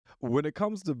When it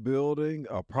comes to building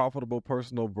a profitable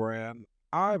personal brand,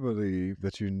 I believe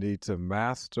that you need to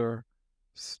master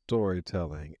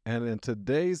storytelling. And in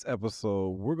today's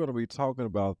episode, we're going to be talking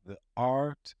about the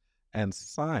art and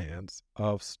science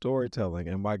of storytelling.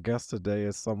 And my guest today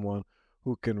is someone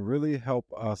who can really help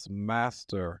us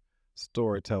master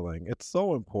storytelling. It's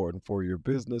so important for your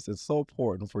business, it's so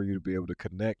important for you to be able to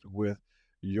connect with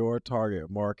your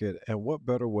target market. And what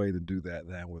better way to do that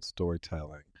than with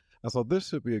storytelling? And so this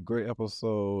should be a great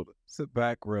episode. Sit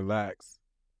back, relax,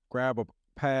 grab a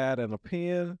pad and a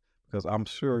pen because I'm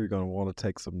sure you're going to want to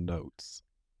take some notes.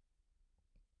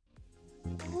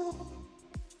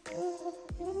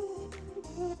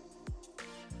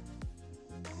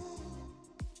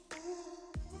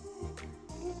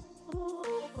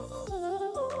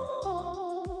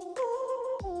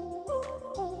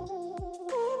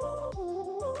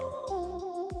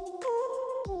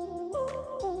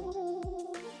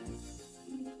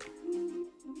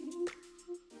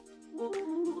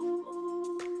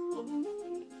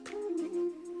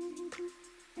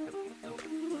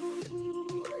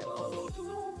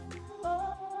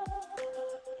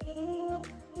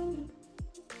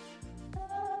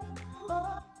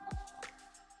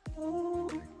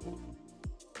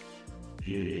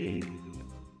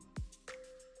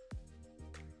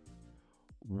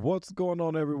 What's going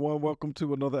on, everyone? Welcome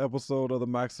to another episode of the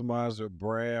Maximize Your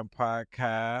Brand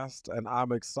podcast. And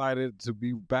I'm excited to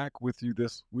be back with you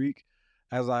this week,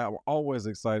 as I am always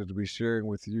excited to be sharing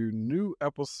with you new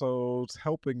episodes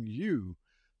helping you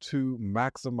to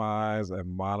maximize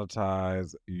and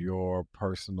monetize your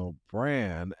personal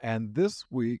brand. And this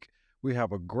week, we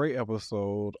have a great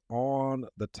episode on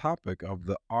the topic of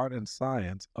the art and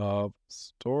science of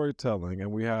storytelling,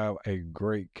 and we have a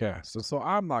great guest. And so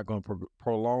I'm not going to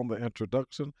prolong the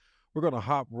introduction. We're going to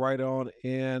hop right on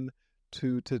in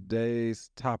to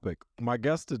today's topic. My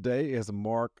guest today is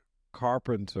Mark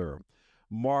Carpenter.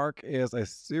 Mark is a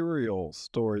serial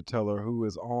storyteller who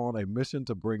is on a mission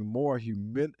to bring more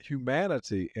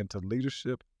humanity into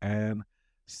leadership and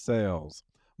sales.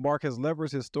 Mark has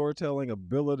leveraged his storytelling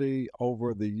ability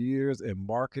over the years in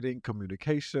marketing,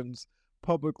 communications,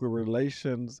 public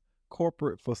relations,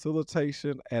 corporate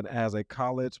facilitation, and as a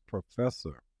college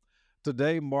professor.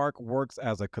 Today, Mark works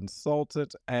as a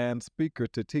consultant and speaker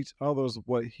to teach others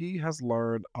what he has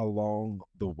learned along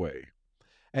the way.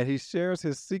 And he shares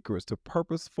his secrets to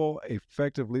purposeful,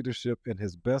 effective leadership in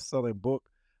his best-selling book,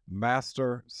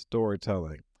 Master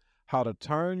Storytelling: How to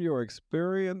Turn Your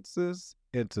Experiences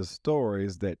into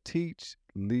Stories That Teach,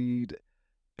 Lead,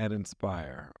 and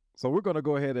Inspire. So we're going to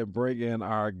go ahead and bring in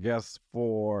our guest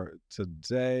for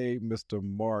today, Mr.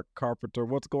 Mark Carpenter.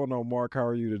 What's going on, Mark? How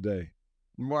are you today?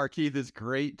 Mark, Keith, it's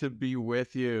great to be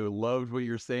with you. Loved what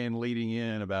you're saying leading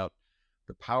in about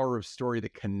the power of story to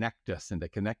connect us and to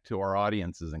connect to our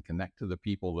audiences and connect to the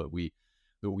people that we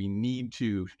need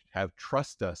to have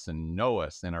trust us and know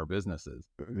us in our businesses.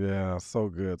 Yeah, so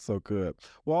good, so good.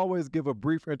 We'll always give a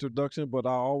brief introduction, but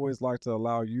I always like to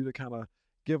allow you to kind of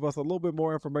give us a little bit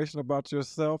more information about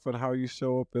yourself and how you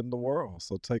show up in the world.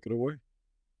 So take it away.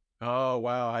 Oh,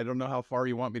 wow. I don't know how far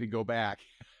you want me to go back.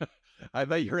 I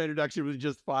thought your introduction was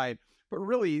just fine. But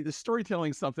really, the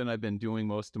storytelling is something I've been doing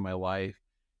most of my life.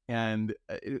 And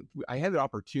I had the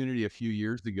opportunity a few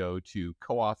years ago to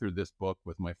co-author this book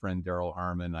with my friend Daryl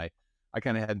Harmon. I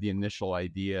kind of had the initial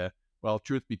idea. Well,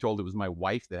 truth be told, it was my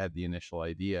wife that had the initial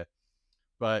idea.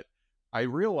 But I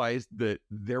realized that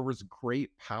there was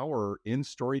great power in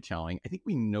storytelling. I think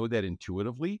we know that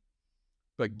intuitively.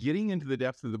 But getting into the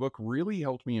depth of the book really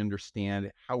helped me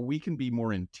understand how we can be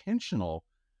more intentional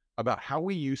about how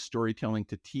we use storytelling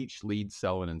to teach, lead,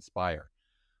 sell, and inspire.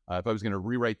 If I was going to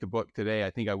rewrite the book today, I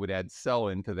think I would add sell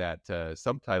into that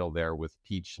subtitle there with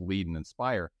teach, lead, and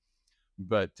inspire.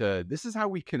 But this is how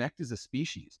we connect as a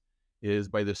species, is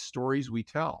by the stories we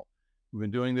tell. We've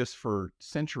been doing this for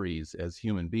centuries as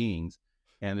human beings,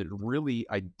 and it really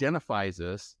identifies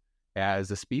us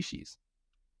as a species.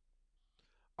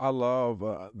 I love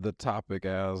the topic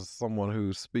as someone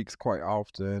who speaks quite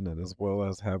often, and as well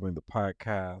as having the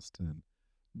podcast and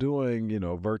doing,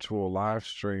 virtual live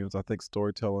streams. I think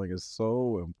storytelling is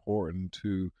so important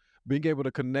to being able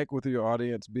to connect with your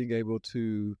audience, being able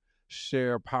to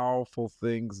share powerful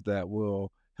things that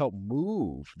will help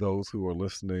move those who are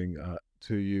listening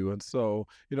to you. And so,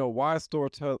 why is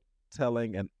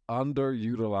storytelling an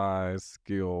underutilized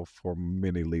skill for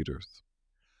many leaders?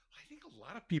 I think a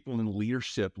lot of people in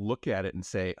leadership look at it and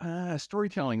say,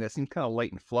 storytelling, that seems kind of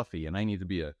light and fluffy, and I need to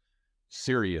be a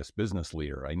serious business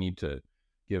leader. I need to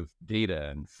give data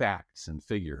and facts and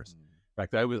figures. In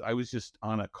fact, I was just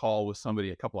on a call with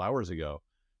somebody a couple hours ago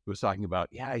who was talking about,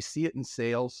 yeah, I see it in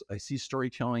sales. I see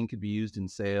storytelling could be used in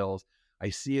sales. I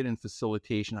see it in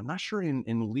facilitation. I'm not sure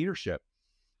in leadership.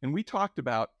 And we talked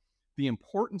about the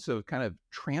importance of kind of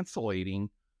translating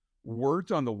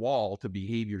words on the wall to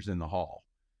behaviors in the hall.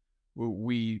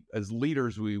 We as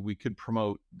leaders, we could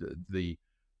promote the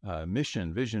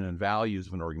mission, vision, and values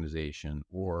of an organization,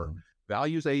 or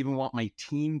values I even want my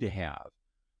team to have.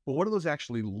 But what do those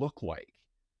actually look like?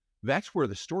 That's where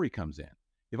the story comes in.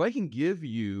 If I can give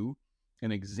you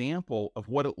an example of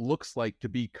what it looks like to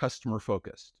be customer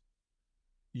focused,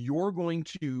 you're going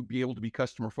to be able to be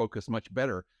customer focused much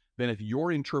better than if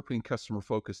you're interpreting customer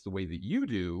focused the way that you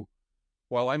do,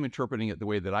 while I'm interpreting it the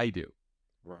way that I do.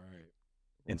 Right.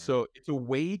 And Right. so it's a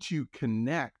way to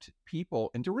connect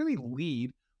people and to really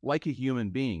lead like a human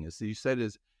being. As you said,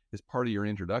 as part of your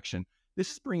introduction, this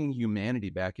is bringing humanity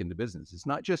back into business. It's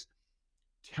not just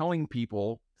telling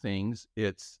people things,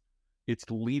 it's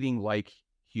leading like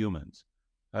humans.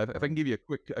 If I can give you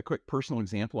a quick personal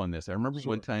example on this, I remember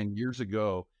one Sure. time years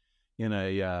ago in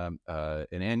an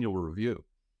annual review,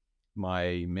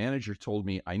 my manager told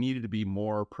me I needed to be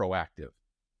more proactive.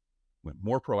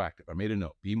 More proactive. I made a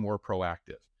note, be more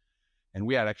proactive. And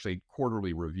we had actually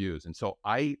quarterly reviews. And so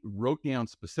I wrote down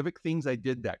specific things I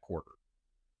did that quarter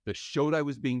that showed I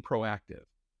was being proactive.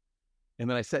 And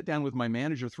then I sat down with my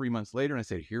manager 3 months later and I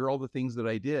said, here are all the things that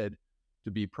I did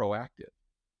to be proactive.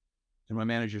 And my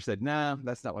manager said, nah,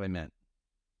 that's not what I meant.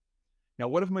 Now,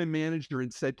 what if my manager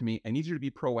had said to me, I need you to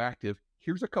be proactive.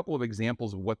 Here's a couple of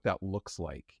examples of what that looks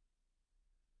like.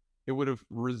 It would have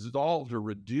resolved or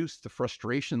reduced the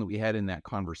frustration that we had in that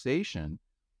conversation,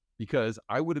 because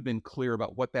I would have been clear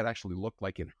about what that actually looked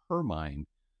like in her mind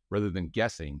rather than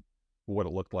guessing what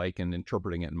it looked like and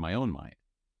interpreting it in my own mind.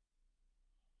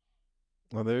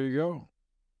 Well, there you go.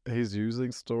 He's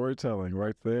using storytelling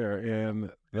right there in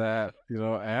that,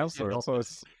 Can't answer. help So it.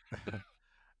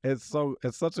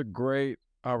 it's such a great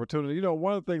opportunity.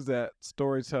 One of the things that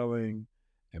storytelling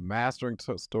and mastering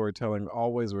storytelling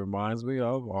always reminds me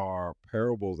of are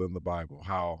parables in the Bible.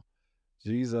 How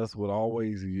Jesus would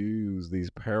always use these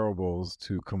parables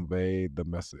to convey the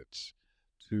message,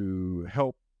 to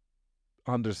help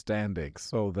understanding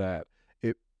so that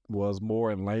it was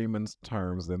more in layman's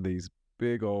terms than these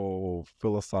big old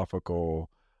philosophical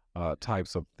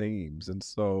types of themes. And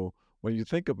so when you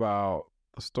think about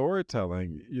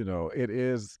storytelling, it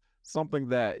is something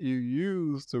that you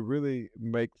use to really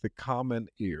make the common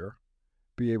ear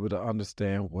be able to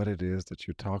understand what it is that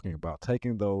you're talking about,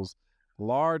 taking those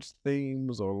large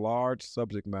themes or large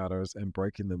subject matters and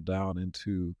breaking them down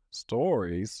into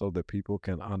stories so that people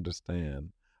can understand.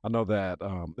 I know that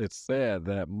it's said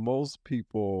that most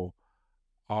people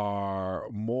are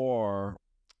more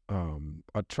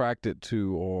attracted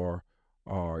to, or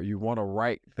you want to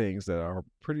write things that are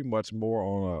pretty much more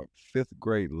on a fifth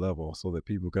grade level so that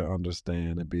people can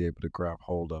understand and be able to grab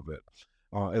hold of it.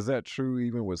 Is that true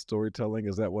even with storytelling?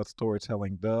 Is that what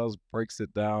storytelling does? Breaks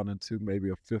it down into maybe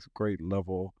a fifth grade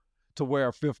level to where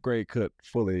a fifth grade could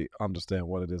fully understand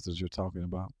what it is that you're talking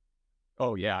about?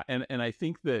 Oh yeah, and I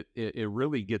think that it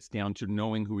really gets down to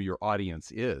knowing who your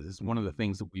audience is. It's one of the Mhm.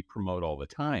 things that we promote all the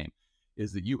time,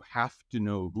 is that you have to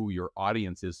know who your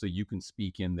audience is so you can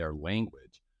speak in their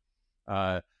language.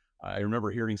 Uh, I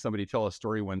remember hearing somebody tell a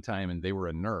story one time, and they were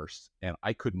a nurse, and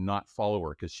I could not follow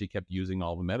her because she kept using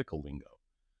all the medical lingo.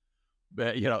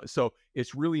 But so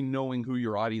it's really knowing who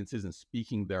your audience is and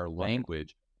speaking their Right.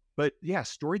 language. But yeah,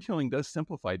 storytelling does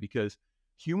simplify, because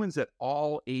humans at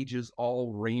all ages,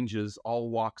 all ranges, all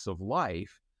walks of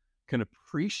life can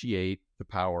appreciate the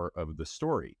power of the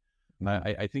story.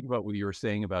 Mhm. I think about what you were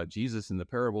saying about Jesus and the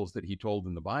parables that he told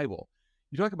in the Bible.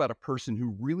 You talk about a person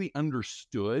who really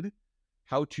understood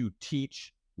how to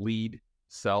teach, lead,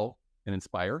 sell, and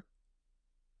inspire.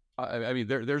 I mean,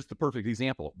 there's the perfect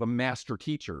example, the master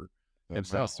teacher The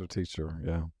himself. master teacher.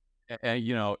 Yeah.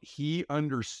 And he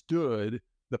understood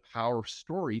the power of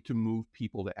story to move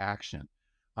people to action.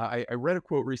 I read a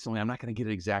quote recently. I'm not going to get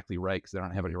it exactly right because I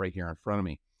don't have it right here in front of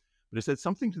me, but it said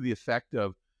something to the effect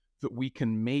of that we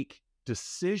can make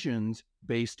decisions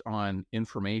based on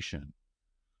information,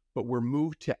 but we're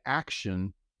moved to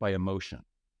action by emotion.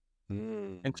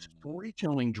 Mm. And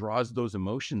storytelling draws those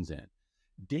emotions in.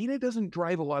 Data doesn't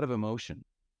drive a lot of emotion.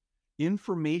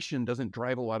 Information doesn't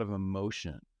drive a lot of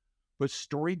emotion, but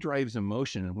story drives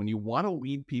emotion. And when you want to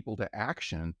lead people to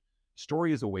action,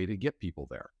 story is a way to get people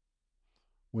there.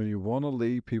 When you want to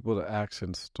lead people to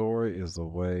action, story is the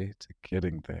way to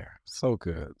getting there. So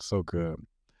good. So good.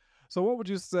 So, what would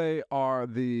you say are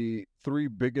the three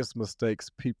biggest mistakes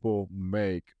people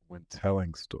make when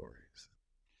telling stories?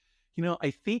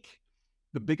 I think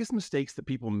The biggest mistakes that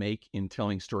people make in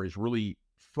telling stories really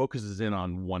focuses in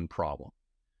on one problem.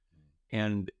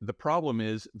 And the problem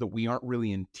is that we aren't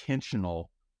really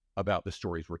intentional about the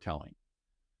stories we're telling.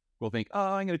 We'll think,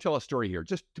 oh, I'm going to tell a story here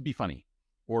just to be funny,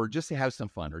 or just to have some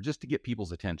fun, or just to get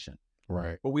people's attention.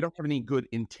 Right. But we don't have any good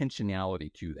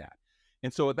intentionality to that.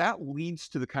 And so that leads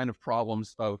to the kind of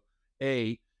problems of,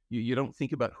 you don't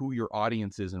think about who your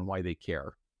audience is and why they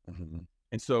care. Mm-hmm.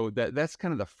 And so that's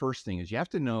kind of the first thing, is you have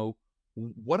to know,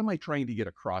 what am I trying to get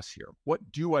across here?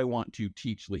 What do I want to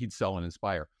teach, lead, sell, and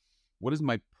inspire? What is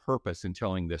my purpose in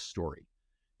telling this story?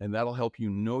 And that'll help you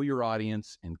know your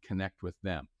audience and connect with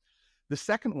them. The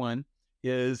second one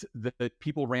is that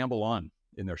people ramble on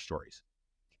in their stories.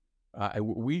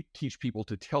 We teach people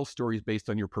to tell stories based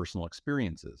on your personal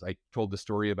experiences. I told the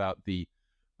story about the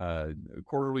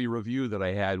quarterly review that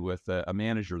I had with a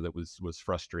manager that was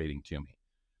frustrating to me.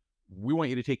 We want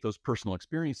you to take those personal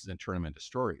experiences and turn them into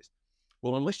stories.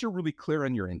 Well, unless you're really clear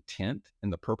on your intent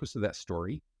and the purpose of that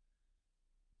story,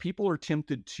 people are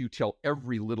tempted to tell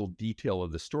every little detail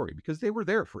of the story because they were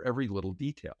there for every little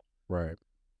detail. Right.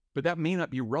 But that may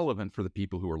not be relevant for the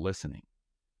people who are listening.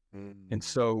 And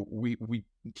so we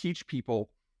teach people,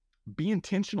 be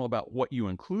intentional about what you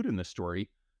include in the story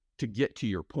to get to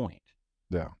your point.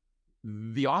 Yeah.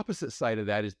 The opposite side of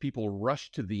that is people rush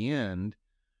to the end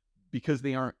because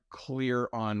they aren't clear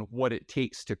on what it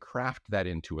takes to craft that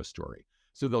into a story.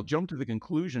 So they'll jump to the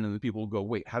conclusion, and the people will go,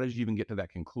 wait, how did you even get to that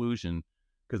conclusion?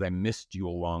 Because I missed you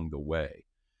along the way.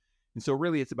 And so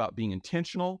really it's about being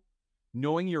intentional,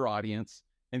 knowing your audience,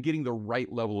 and getting the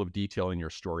right level of detail in your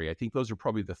story. I think those are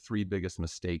probably the three biggest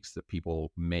mistakes that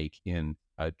people make in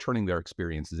turning their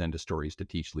experiences into stories to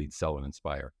teach, lead, sell, and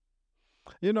inspire.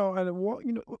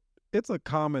 It's a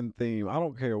common theme. I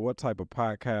don't care what type of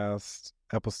podcast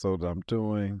episode I'm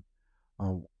doing,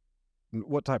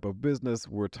 what type of business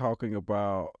we're talking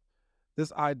about.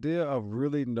 This idea of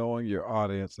really knowing your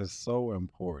audience is so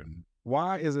important.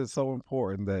 Why is it so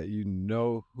important that you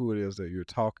know who it is that you're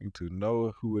talking to,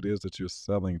 know who it is that you're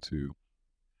selling to,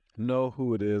 know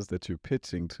who it is that you're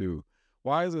pitching to?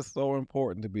 Why is it so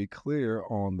important to be clear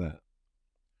on that?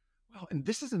 Well, and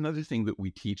this is another thing that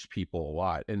we teach people a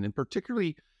lot. And in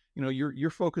particularly, you're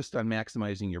focused on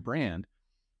maximizing your brand.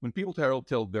 When people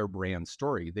tell their brand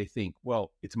story, they think,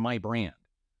 well, it's my brand.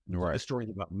 Right. The story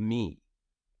is about me.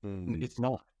 Mm. It's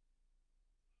not.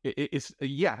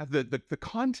 The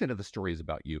content of the story is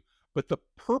about you, but the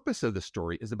purpose of the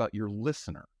story is about your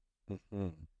listener. Mm-hmm.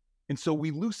 And so we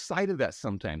lose sight of that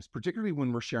sometimes, particularly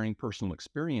when we're sharing personal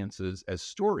experiences as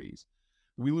stories.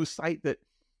 We lose sight that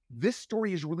this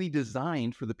story is really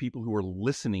designed for the people who are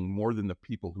listening more than the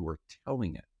people who are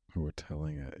telling it.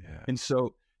 Yeah. And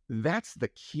so that's the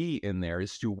key in there,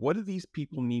 is to, what do these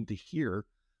people need to hear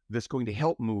that's going to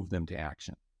help move them to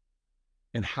action?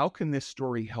 And how can this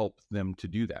story help them to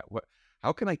do that?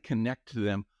 How can I connect to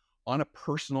them on a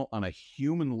personal, on a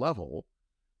human level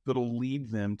that'll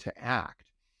lead them to act?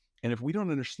 And if we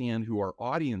don't understand who our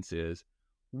audience is,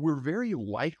 we're very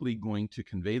likely going to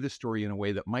convey the story in a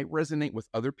way that might resonate with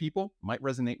other people, might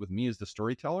resonate with me as the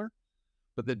storyteller,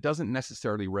 but that doesn't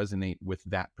necessarily resonate with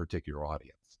that particular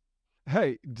audience.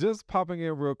 Hey, just popping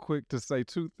in real quick to say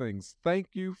two things. Thank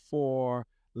you for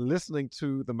listening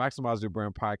to the Maximize Your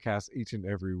Brand podcast each and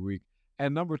every week.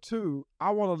 And number two, I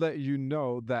want to let you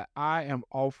know that I am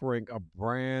offering a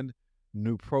brand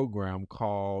new program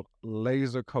called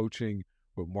Laser Coaching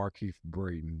with Markeith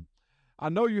Braden. I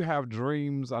know you have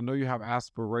dreams, I know you have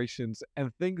aspirations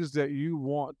and things that you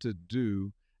want to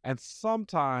do. And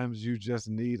sometimes you just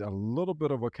need a little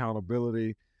bit of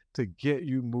accountability to get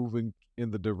you moving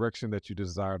in the direction that you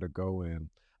desire to go in.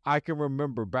 I can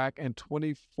remember back in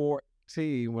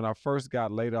 2014, when I first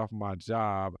got laid off my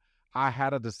job, I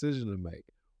had a decision to make.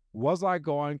 Was I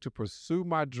going to pursue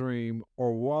my dream,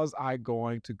 or was I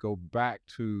going to go back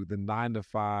to the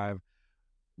 9-to-5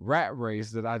 rat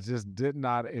race that I just did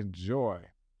not enjoy?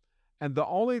 And the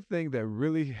only thing that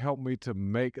really helped me to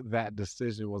make that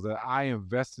decision was that I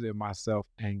invested in myself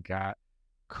and got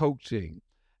coaching.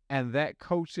 And that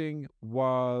coaching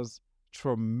was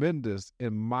tremendous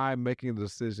in my making the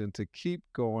decision to keep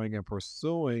going and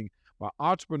pursuing my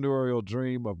entrepreneurial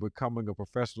dream of becoming a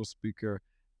professional speaker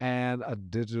and a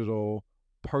digital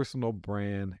personal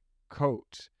brand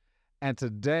coach. And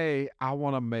today, I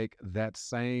want to make that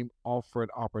same offered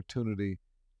opportunity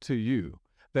to you.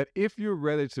 That if you're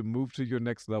ready to move to your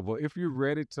next level, if you're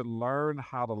ready to learn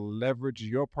how to leverage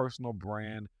your personal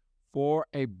brand for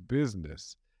a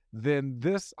business, then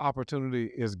this opportunity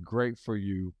is great for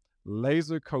you.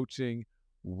 Laser Coaching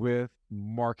with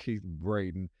Markeith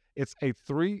Braden. It's a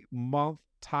 3-month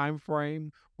time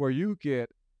frame where you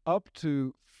get up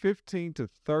to 15 to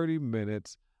 30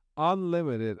 minutes,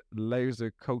 unlimited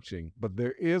laser coaching. But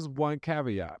there is one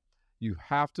caveat. You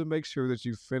have to make sure that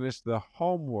you finish the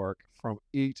homework from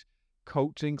each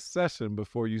coaching session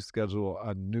before you schedule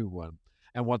a new one.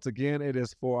 And once again, it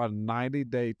is for a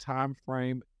 90-day time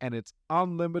frame and it's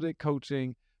unlimited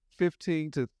coaching,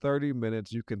 15 to 30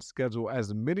 minutes. You can schedule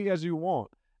as many as you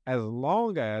want as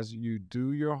long as you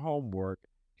do your homework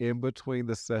in between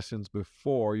the sessions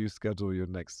before you schedule your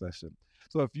next session.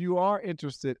 So if you are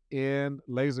interested in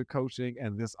laser coaching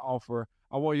and this offer,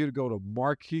 I want you to go to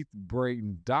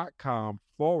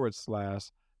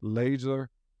markeithbrayton.com/laser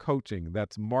coaching.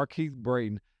 That's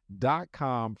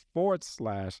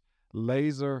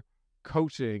markeithbrayton.com/laser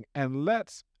coaching. And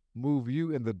let's move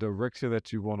you in the direction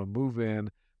that you want to move in,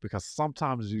 because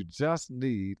sometimes you just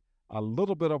need a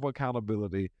little bit of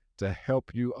accountability to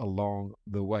help you along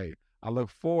the way. I look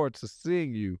forward to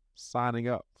seeing you signing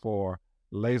up for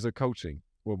laser coaching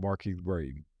with Markeith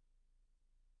Brayton.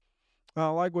 I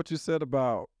like what you said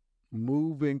about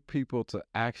moving people to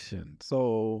action.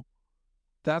 So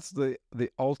that's the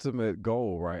ultimate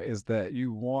goal, right? Is that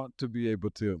you want to be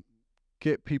able to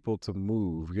get people to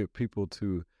move, get people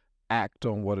to act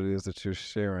on what it is that you're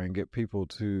sharing, get people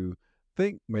to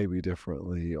think maybe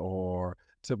differently, or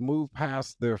to move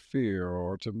past their fear,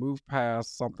 or to move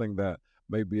past something that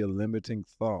may be a limiting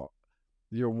thought.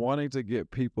 You're wanting to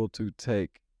get people to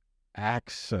take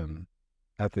action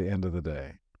at the end of the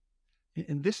day.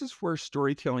 And this is where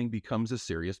storytelling becomes a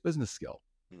serious business skill.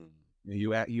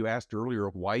 You asked earlier,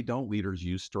 why don't leaders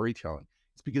use storytelling?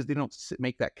 It's because they don't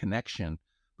make that connection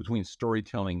between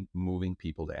storytelling moving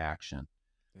people to action.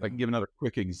 If I can give another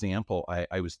quick example,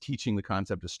 I was teaching the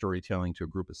concept of storytelling to a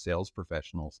group of sales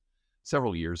professionals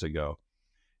several years ago,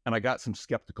 and I got some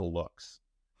skeptical looks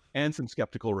and some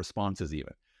skeptical responses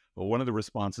even. But one of the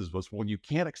responses was, well, you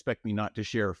can't expect me not to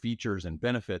share features and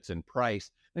benefits and price.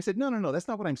 And I said, no, that's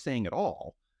not what I'm saying at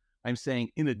all. I'm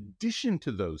saying, in addition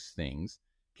to those things,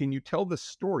 can you tell the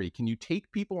story? Can you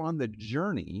take people on the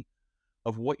journey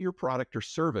of what your product or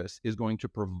service is going to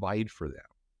provide for them?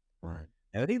 Right.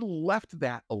 And they left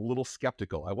that a little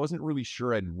skeptical. I wasn't really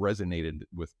sure I'd resonated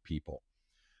with people.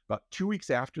 About 2 weeks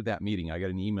after that meeting, I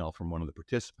got an email from one of the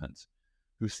participants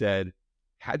who said,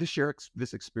 had to share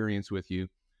this experience with you.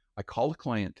 I called a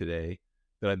client today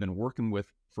that I've been working with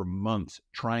for months,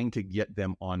 trying to get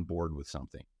them on board with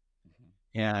something.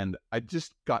 And I'd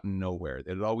just gotten nowhere. It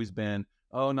had always been,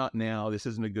 oh, not now. This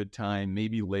isn't a good time.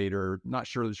 Maybe later. Not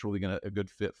sure this is really a good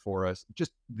fit for us.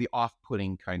 Just the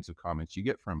off-putting kinds of comments you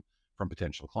get from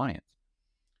potential clients.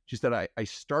 She said, I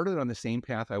started on the same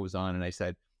path I was on, and I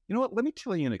said, you know what? Let me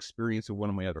tell you an experience of one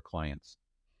of my other clients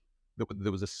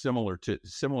that was a similar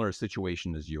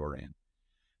situation as you're in.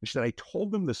 And she said, I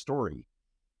told them the story,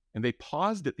 and they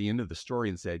paused at the end of the story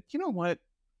and said, you know what?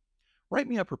 Write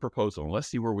me up a proposal and let's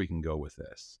see where we can go with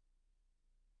this.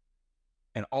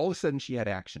 And all of a sudden she had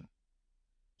action.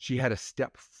 She had a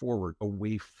step forward, a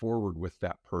way forward with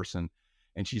that person.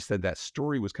 And she said that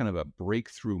story was kind of a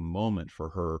breakthrough moment for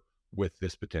her with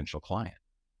this potential client.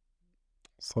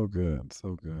 So good.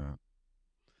 So good.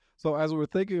 So as we're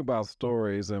thinking about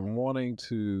stories and wanting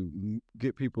to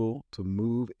get people to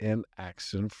move in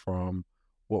action from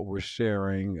what we're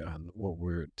sharing and what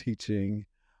we're teaching,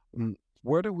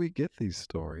 where do we get these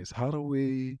stories? How do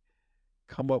we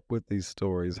come up with these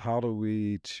stories? How do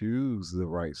we choose the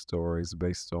right stories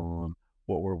based on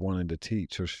what we're wanting to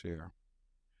teach or share?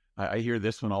 I hear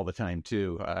this one all the time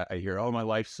too. I hear, oh, my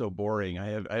life's so boring.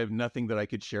 I have nothing that I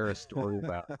could share a story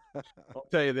about. I'll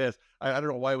tell you this. I don't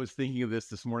know why I was thinking of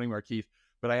this morning, Markeith,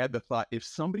 but I had the thought, if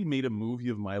somebody made a movie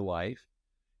of my life,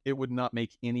 it would not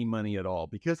make any money at all,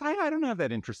 because I don't have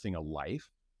that interesting a life.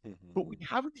 But we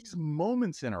have these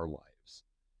moments in our lives,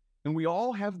 and we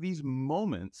all have these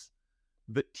moments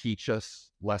that teach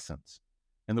us lessons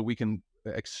and that we can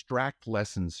extract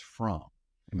lessons from.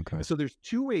 Okay. So there's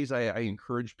two ways I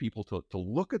encourage people to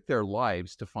look at their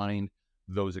lives to find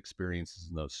those experiences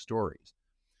and those stories.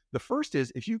 The first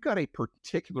is, if you've got a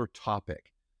particular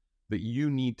topic that you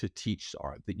need to teach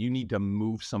on, that you need to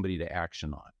move somebody to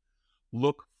action on,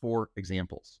 look for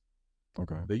examples.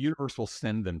 Okay. The universe will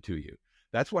send them to you.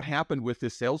 That's what happened with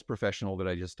this sales professional that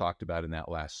I just talked about in that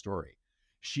last story.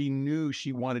 She knew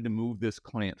she wanted to move this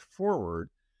client forward.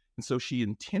 And so she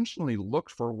intentionally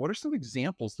looked for, what are some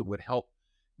examples that would help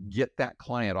get that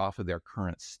client off of their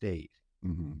current state?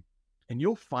 Mm-hmm. And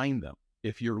you'll find them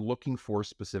if you're looking for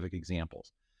specific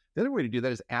examples. The other way to do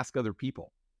that is ask other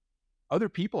people. Other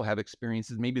people have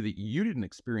experiences maybe that you didn't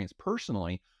experience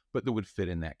personally, but that would fit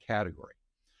in that category.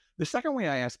 The second way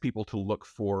I ask people to look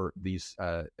for these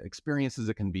experiences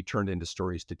that can be turned into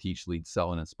stories to teach, lead,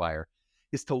 sell, and inspire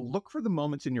is to look for the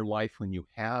moments in your life when you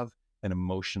have an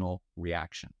emotional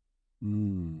reaction.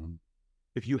 Mm.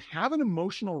 If you have an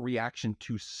emotional reaction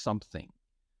to something,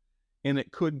 and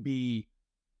it could be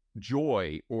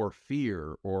joy or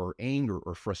fear or anger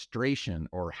or frustration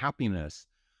or happiness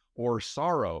or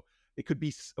sorrow, it could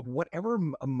be whatever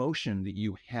emotion that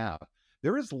you have,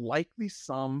 there is likely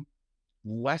some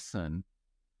lesson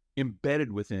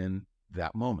embedded within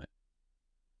that moment.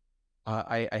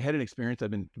 I had an experience. I've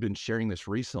been sharing this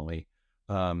recently.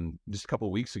 Just a couple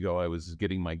of weeks ago, I was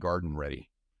getting my garden ready,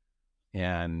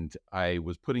 and I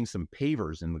was putting some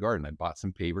pavers in the garden. I bought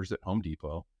some pavers at Home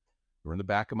Depot. They were in the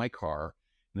back of my car,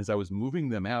 and as I was moving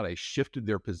them out, I shifted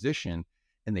their position,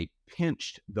 and they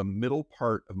pinched the middle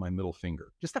part of my middle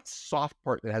finger, just that soft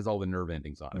part that has all the nerve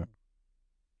endings on it.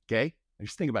 Okay,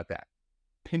 just think about that,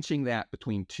 pinching that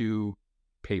between two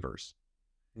pavers.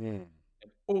 Mm.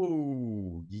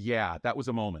 Oh, yeah, that was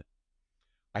a moment.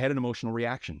 I had an emotional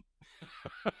reaction.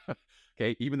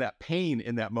 Okay, even that pain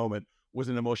in that moment was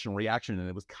an emotional reaction. And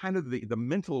it was kind of the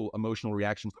mental emotional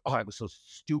reaction. Oh, I was so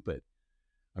stupid.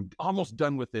 I'm almost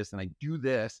done with this. And I do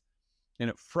this. And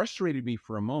it frustrated me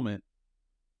for a moment,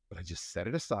 but I just set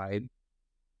it aside,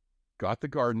 got the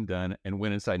garden done, and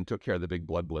went inside and took care of the big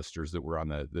blood blisters that were on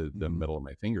the middle of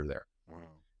my finger there. Wow.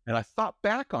 And I thought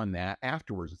back on that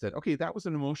afterwards and said, okay, that was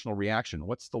an emotional reaction.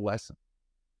 What's the lesson?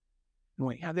 And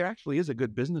went, yeah, there actually is a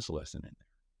good business lesson in there.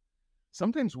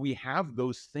 Sometimes we have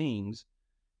those things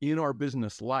in our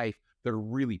business life that are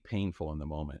really painful in the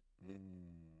moment.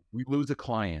 We lose a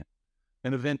client.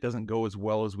 An event doesn't go as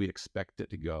well as we expect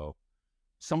it to go.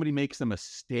 Somebody makes a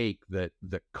mistake that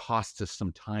costs us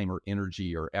some time or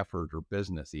energy or effort or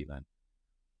business even.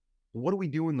 What do we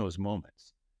do in those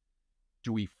moments?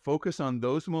 Do we focus on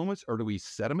those moments, or do we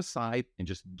set them aside and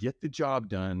just get the job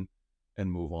done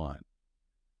and move on?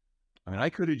 I mean,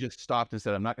 I could have just stopped and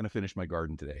said, I'm not going to finish my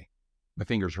garden today. My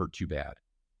fingers hurt too bad.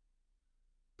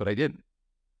 But I didn't.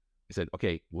 I said,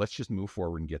 okay, let's just move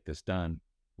forward and get this done.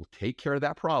 We'll take care of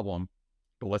that problem,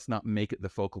 but let's not make it the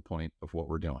focal point of what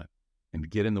we're doing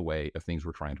and get in the way of things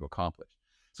we're trying to accomplish.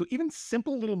 So even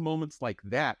simple little moments like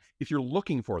that, if you're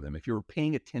looking for them, if you're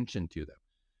paying attention to them,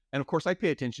 and of course I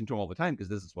pay attention to them all the time because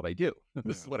this is what I do.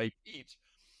 This is what I teach.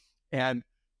 And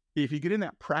if you get in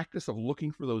that practice of looking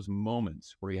for those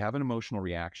moments where you have an emotional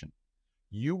reaction,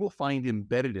 you will find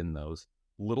embedded in those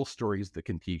little stories that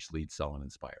can teach, lead, sell, and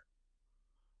inspire.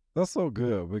 That's so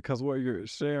good because what you're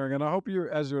sharing, and I hope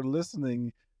as you're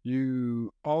listening,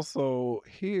 you also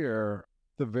hear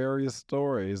the various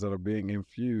stories that are being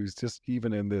infused just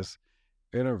even in this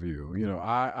interview.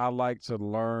 I like to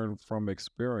learn from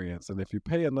experience. And if you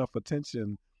pay enough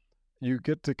attention, you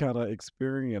get to kind of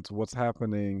experience what's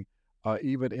happening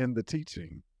even in the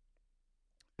teaching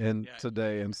and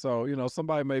today. And so,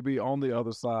 somebody may be on the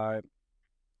other side,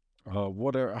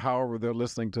 whatever, however they're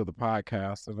listening to the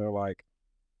podcast, and they're like,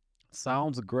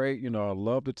 sounds great. I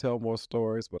love to tell more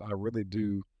stories, but I really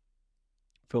do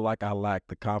feel like I lack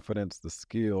the confidence, the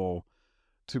skill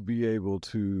to be able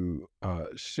to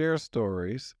share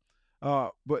stories.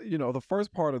 But, the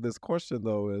first part of this question,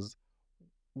 though, is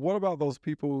what about those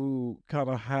people who kind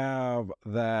of have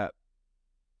that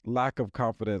lack of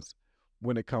confidence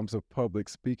when it comes to public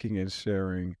speaking and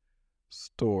sharing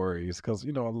stories? Because,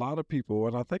 a lot of people,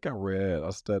 and I think I read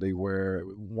a study where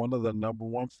one of the number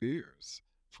one fears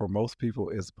for most people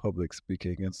is public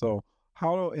speaking. And so,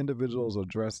 how do individuals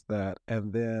address that?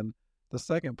 And then the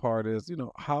second part is,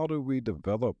 how do we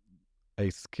develop a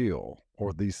skill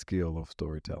or the skill of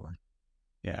storytelling?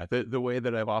 Yeah, the way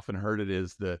that I've often heard it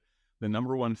is the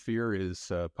number one fear is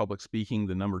public speaking.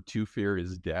 The number two fear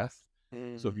is death.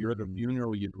 So if you're at a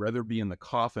funeral, you'd rather be in the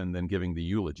coffin than giving the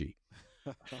eulogy.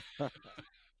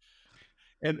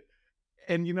 And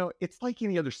it's like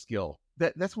any other skill.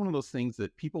 That's one of those things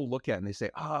that people look at and they say,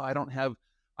 "Oh, I don't have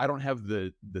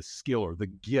the skill or the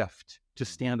gift to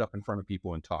stand up in front of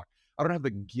people and talk. I don't have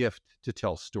the gift to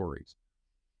tell stories."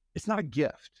 It's not a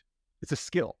gift. It's a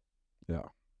skill. Yeah.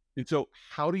 And so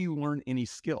how do you learn any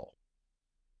skill?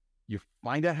 You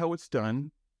find out how it's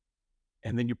done,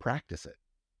 and then you practice it,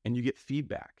 and you get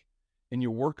feedback, and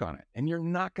you work on it. And you're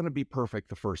not going to be perfect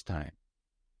the first time.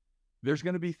 There's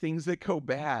going to be things that go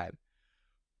bad.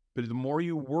 But the more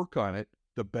you work on it,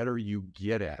 the better you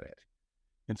get at it.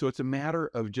 And so it's a matter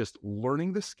of just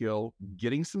learning the skill,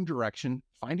 getting some direction,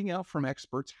 finding out from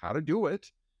experts how to do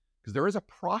it, because there is a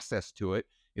process to it.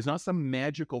 It's not some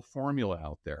magical formula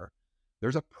out there.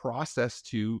 There's a process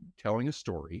to telling a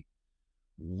story.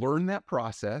 Learn that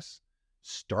process,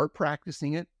 start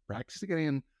practicing it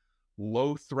in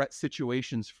low threat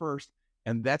situations first,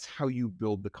 and that's how you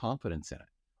build the confidence in it.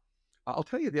 I'll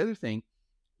tell you the other thing,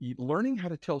 learning how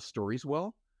to tell stories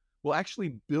well will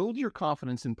actually build your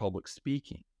confidence in public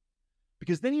speaking,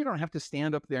 because then you don't have to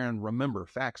stand up there and remember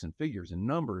facts and figures and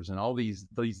numbers and all these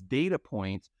data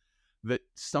points that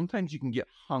sometimes you can get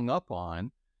hung up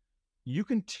on. You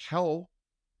can tell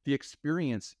the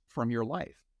experience from your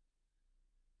life,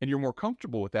 and you're more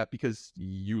comfortable with that because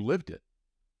you lived it.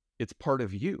 It's part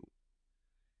of you.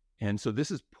 And so this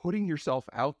is putting yourself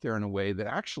out there in a way that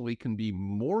actually can be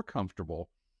more comfortable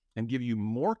and give you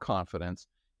more confidence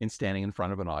in standing in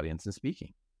front of an audience and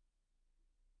speaking.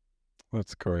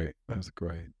 That's great. That's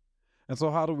great. And so,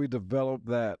 how do we develop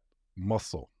that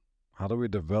muscle? How do we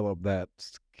develop that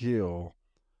skill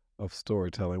of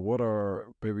storytelling? What are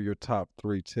maybe your top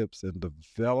 3 tips in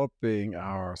developing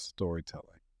our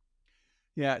storytelling?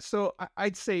 Yeah. So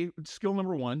I'd say skill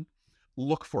number 1,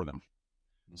 look for them.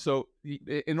 So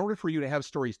in order for you to have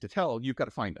stories to tell, you've got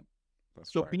to find them.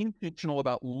 That's So right. be intentional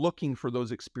about looking for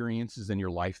those experiences in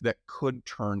your life that could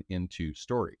turn into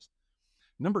stories.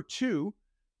 Number 2,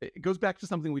 it goes back to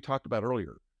something we talked about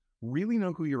earlier. Really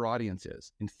know who your audience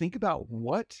is and think about,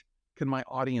 what can my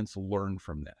audience learn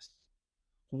from this?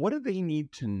 What do they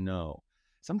need to know?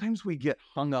 Sometimes we get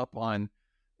hung up on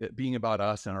it being about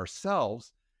us and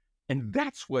ourselves, and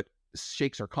that's what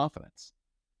shakes our confidence.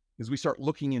 Is we start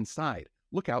looking inside,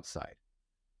 look outside,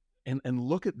 and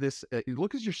look at this.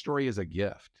 Look at your story as a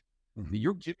gift. Mhm.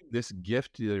 You're giving this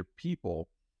gift to other people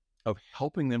of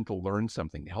helping them to learn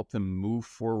something, to help them move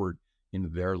forward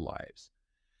in their lives.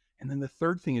 And then the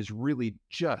third thing is really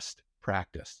just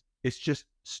practice. It's just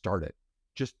start it.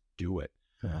 Just do it.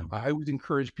 Yeah. I would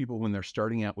encourage people when they're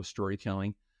starting out with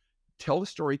storytelling, tell the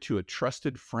story to a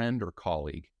trusted friend or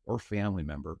colleague or family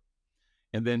member,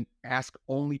 and then ask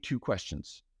only 2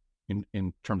 questions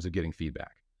in terms of getting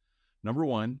feedback. Number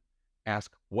 1,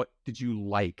 ask, what did you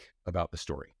like about the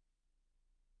story?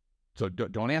 So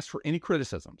don't ask for any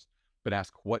criticisms, but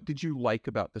ask, what did you like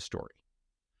about the story?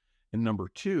 And number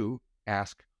 2,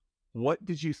 ask, what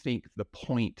did you think the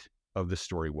point of the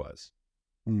story was?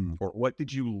 Mm. Or what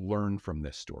did you learn from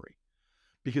this story?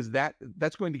 Because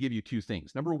that's going to give you 2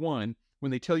 things. Number 1,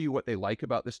 when they tell you what they like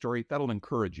about the story, that'll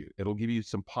encourage you. It'll give you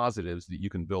some positives that you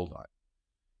can build on.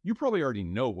 You probably already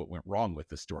know what went wrong with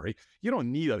the story. You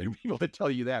don't need other people to tell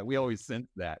you that. We always sense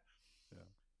that. Yeah.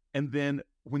 And then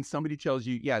when somebody tells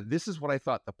you, yeah, this is what I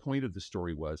thought the point of the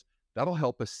story was, that'll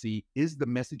help us see, is the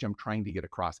message I'm trying to get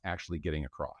across actually getting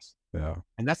across? Yeah.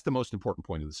 And that's the most important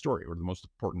point of the story, or the most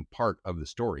important part of the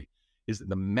story, is that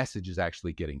the message is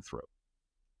actually getting through.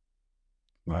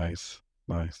 Nice.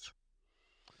 Nice.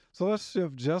 So let's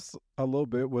shift just a little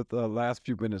bit with the last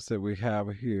few minutes that we have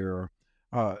here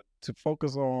to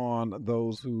focus on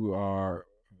those who are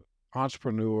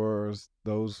entrepreneurs,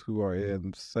 those who are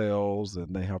in sales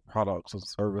and they have products and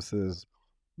services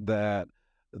that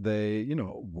they,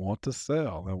 want to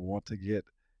sell and want to get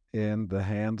in the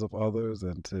hands of others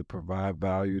and to provide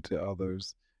value to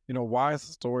others. Why is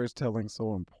storytelling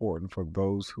so important for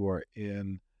those who are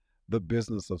in the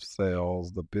business of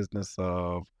sales, the business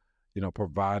of,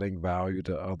 providing value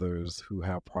to others who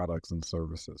have products and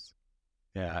services?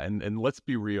 Yeah, and let's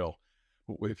be real.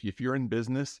 If you're in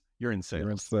business, you're in You're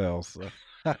in sales.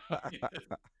 sales.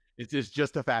 It's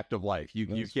just a fact of life. You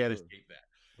That's can't true. escape that.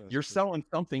 That's You're true. selling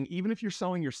something, even if you're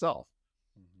selling yourself.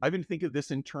 Mhm. I even think of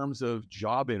this in terms of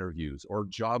job interviews or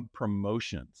job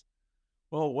promotions.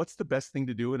 Well, what's the best thing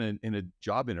to do in a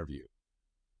job interview?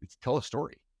 It's tell a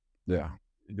story. Yeah.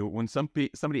 When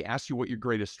somebody asks you what your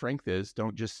greatest strength is,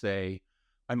 don't just say,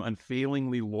 I'm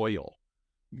unfailingly loyal.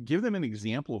 Give them an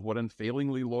example of what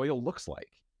unfailingly loyal looks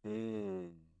like,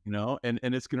 Mm.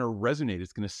 and it's going to resonate.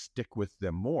 It's going to stick with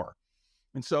them more.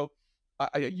 And so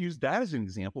I use that as an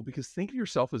example because think of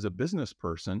yourself as a business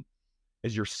person,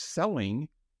 as you're selling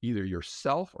either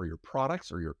yourself or your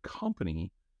products or your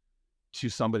company to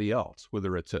somebody else,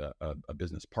 whether it's a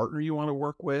business partner you want to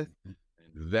work with, Mhm.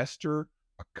 an investor,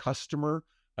 a customer,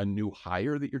 a new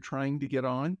hire that you're trying to get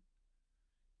on.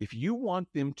 If you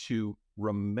want them to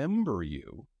remember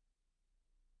you,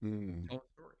 Mm. tell a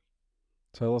story.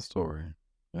 Tell a story.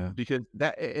 Yeah. Because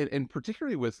that, and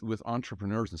particularly with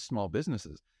entrepreneurs and small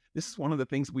businesses, this is one of the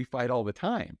things we fight all the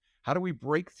time. How do we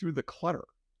break through the clutter?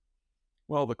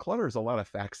 Well, the clutter is a lot of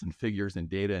facts and figures and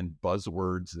data and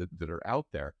buzzwords that are out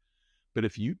there. But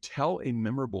if you tell a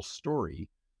memorable story,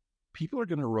 people are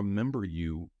going to remember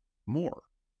you more,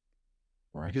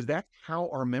 Right. because that's how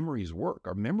our memories work.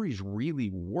 Our memories really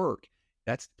work.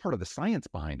 That's part of the science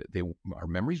behind it. Our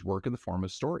memories work in the form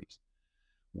of stories.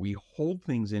 We hold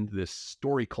things into this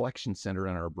story collection center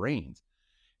in our brains.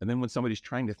 And then when somebody's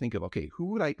trying to think of, okay, who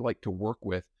would I like to work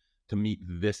with to meet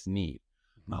this need?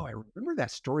 Oh, I remember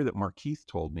that story that Markeith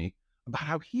told me about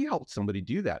how he helped somebody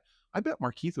do that. I bet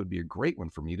Markeith would be a great one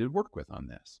for me to work with on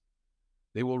this.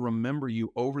 They will remember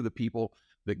you over the people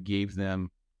that gave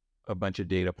them a bunch of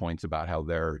data points about how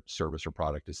their service or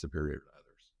product is superior to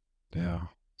others. Yeah.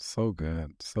 So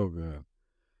good. So good.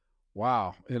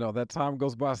 Wow. That time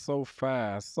goes by so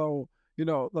fast. So,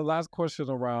 the last question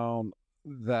around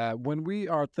that, when we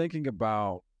are thinking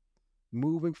about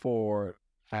moving forward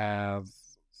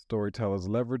as storytellers,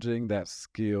 leveraging that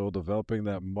skill, developing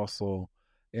that muscle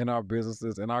in our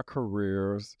businesses, in our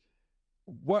careers,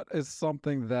 what is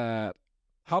something that,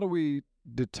 how do we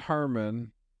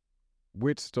determine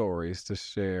which stories to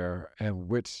share and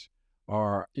which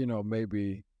are,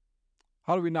 maybe,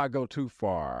 how do we not go too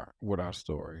far with our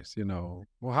stories?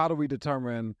 Well, how do we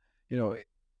determine, you know,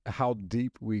 how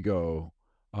deep we go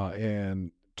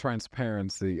in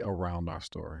transparency around our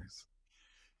stories?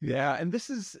 Yeah, and this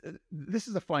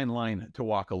is a fine line to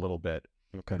walk a little bit.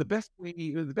 Okay.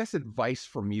 The best advice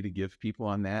for me to give people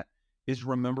on that is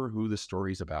remember who the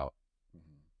story's about.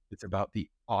 Mhm. It's about the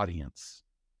audience,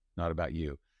 not about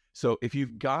you. So if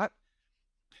you've got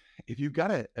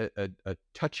a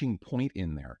touching point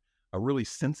in there, a really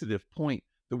sensitive point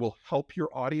that will help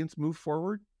your audience move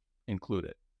forward, include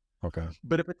it. Okay.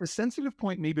 But if it's a sensitive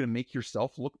point, maybe to make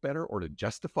yourself look better or to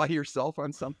justify yourself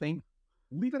on something,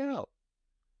 leave it out.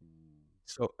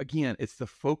 So again, it's the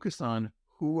focus on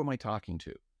who am I talking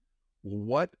to?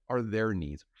 What are their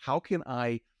needs? How can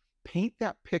I paint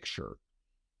that picture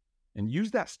and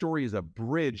use that story as a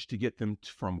bridge to get them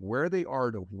from where they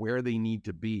are to where they need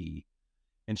to be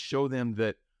and show them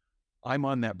that I'm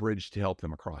on that bridge to help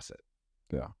them across it.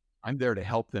 Yeah. I'm there to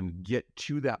help them get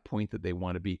to that point that they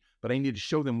want to be, but I need to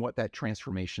show them what that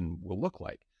transformation will look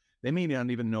like. They may not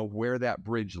even know where that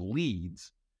bridge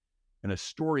leads, and a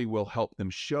story will help them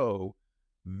show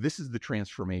this is the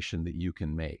transformation that you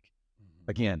can make.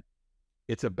 Again,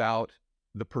 it's about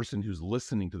the person who's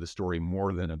listening to the story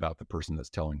more than about the person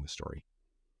that's telling the story.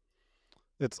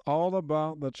 It's all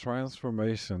about the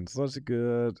transformation. Such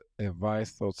good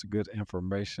advice, such good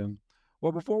information.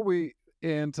 Well, before we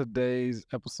end today's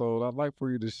episode, I'd like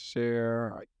for you to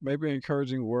share maybe an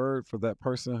encouraging word for that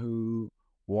person who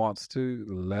wants to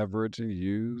leverage and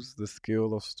use the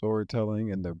skill of storytelling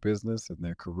in their business and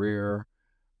their career,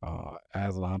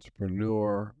 as an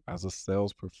entrepreneur, as a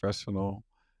sales professional.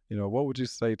 What would you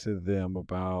say to them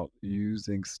about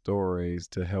using stories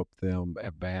to help them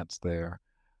advance their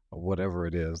whatever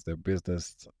it is, their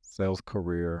business, sales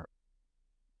career,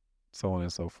 so on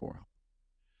and so forth?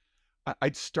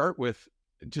 I'd start with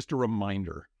just a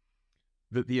reminder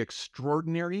that the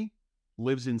extraordinary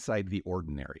lives inside the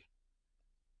ordinary.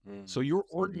 So your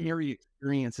So good. ordinary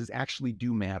experiences actually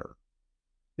do matter.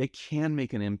 They can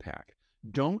make an impact.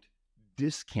 Don't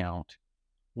discount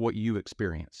what you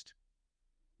experienced.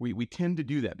 We tend to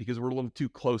do that because we're a little too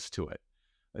close to it.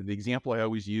 The example I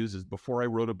always use is before I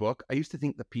wrote a book, I used to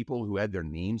think the people who had their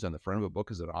names on the front of a book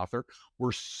as an author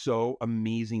were so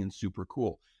amazing and super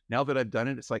cool. Now that I've done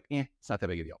it, it's like, it's not that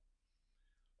big a deal.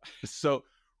 So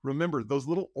remember, those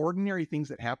little ordinary things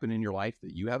that happen in your life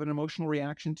that you have an emotional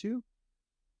reaction to,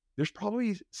 there's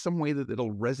probably some way that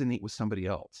it'll resonate with somebody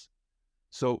else.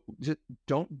 So just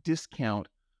don't discount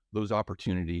those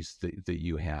opportunities that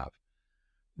you have,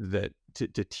 that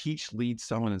to teach, lead,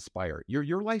 someone, inspire.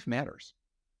 Your life matters.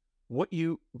 What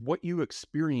you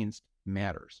experienced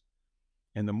matters.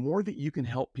 And the more that you can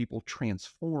help people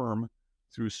transform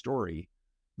through story,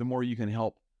 the more you can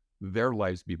help their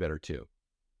lives be better too.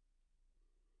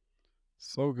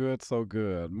 So good, so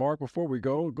good. Mark, before we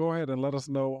go ahead and let us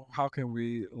know, how can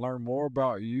we learn more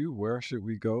about you? Where should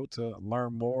we go to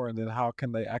learn more? And then how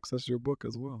can they access your book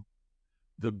as well?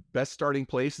 The best starting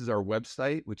place is our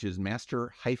website, which is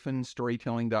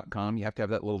master-storytelling.com. You have to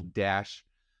have that little dash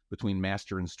between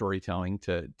master and storytelling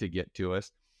to get to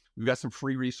us. We've got some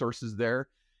free resources there,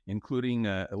 including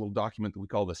a little document that we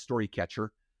call the Story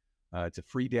Catcher. It's a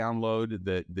free download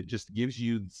that just gives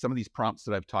you some of these prompts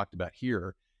that I've talked about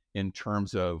here in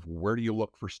terms of where do you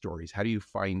look for stories? How do you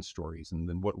find stories? And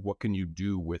then what can you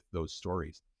do with those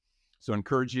stories? So I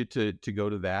encourage you to go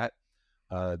to that.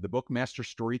 The book Master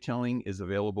Storytelling is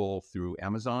available through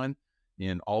Amazon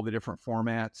in all the different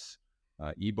formats,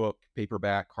 ebook,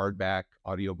 paperback, hardback,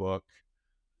 audiobook.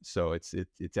 So it's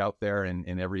out there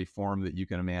in every form that you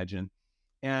can imagine.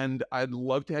 And I'd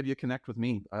love to have you connect with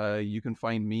me. You can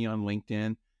find me on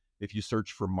LinkedIn. If you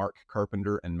search for Mark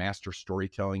Carpenter and Master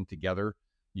Storytelling together,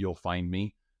 you'll find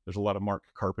me. There's a lot of Mark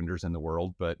Carpenters in the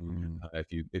world, but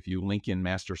if you link in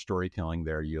Master Storytelling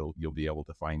there, you'll be able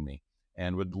to find me.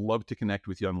 and would love to connect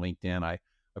with you on LinkedIn. I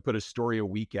put a story a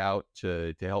week out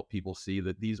to help people see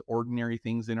that these ordinary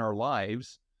things in our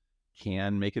lives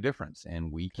can make a difference,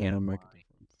 and we can Can make a find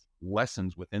difference.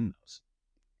 lessons within those.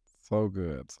 So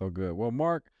good. So good. Well,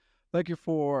 Mark, thank you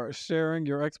for sharing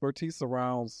your expertise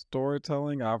around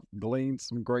storytelling. I've gleaned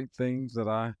some great things that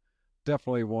I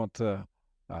definitely want to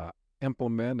uh,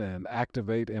 implement and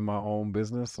activate in my own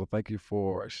business. So thank you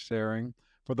for sharing.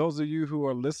 For those of you who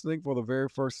are listening for the very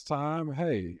first time,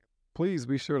 hey, please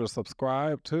be sure to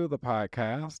subscribe to the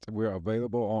podcast. We're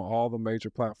available on all the major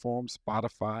platforms: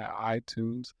 Spotify,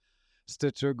 iTunes,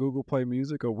 Stitcher, Google Play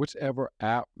Music, or whichever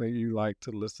app that you like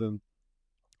to listen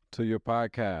to your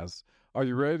podcast. Are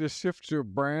you ready to shift your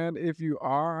brand? If you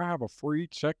are, I have a free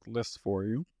checklist for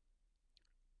you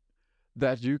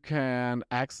that you can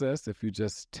access if you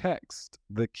just text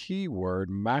the keyword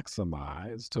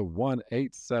maximize to 1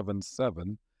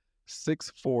 877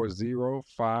 640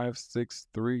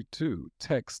 5632.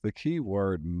 Text the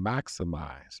keyword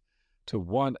maximize to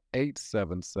 1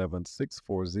 877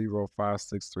 640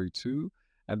 5632.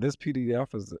 And this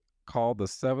PDF is called The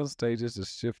 7 Stages to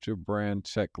Shift Your Brand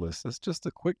Checklist. It's just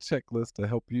a quick checklist to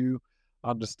help you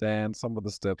understand some of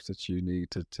the steps that you need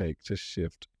to take to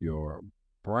shift your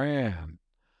brand.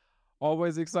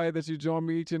 Always excited that you join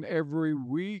me each and every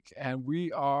week. And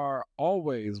we are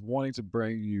always wanting to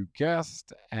bring you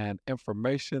guests and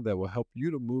information that will help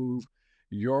you to move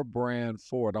your brand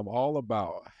forward. I'm all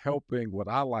about helping what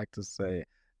I like to say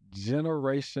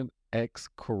Generation X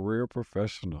career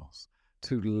professionals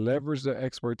to leverage their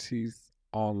expertise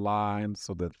online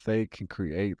so that they can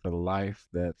create the life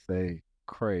that they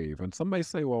crave. And some may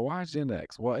say, well, why Gen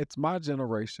X? Well, it's my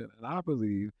generation, and I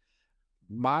believe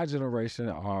my generation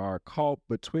are caught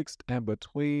betwixt and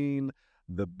between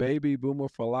the baby boomer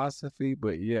philosophy,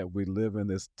 but yet we live in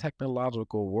this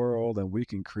technological world and we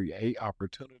can create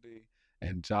opportunity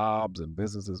and jobs and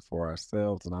businesses for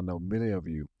ourselves. And I know many of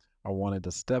you are wanting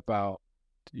to step out,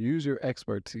 to use your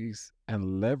expertise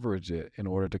and leverage it in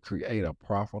order to create a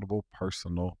profitable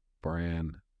personal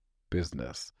brand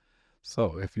business.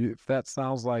 So if that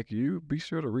sounds like you, be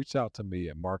sure to reach out to me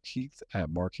at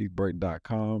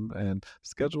markeith@markeithbrayton.com and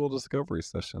schedule a discovery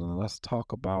session, and let's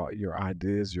talk about your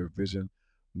ideas, your vision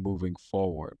moving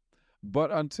forward.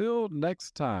 But until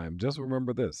next time, just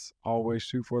remember this: always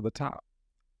shoot for the top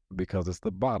because it's the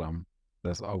bottom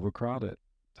that's overcrowded.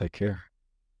 Take care.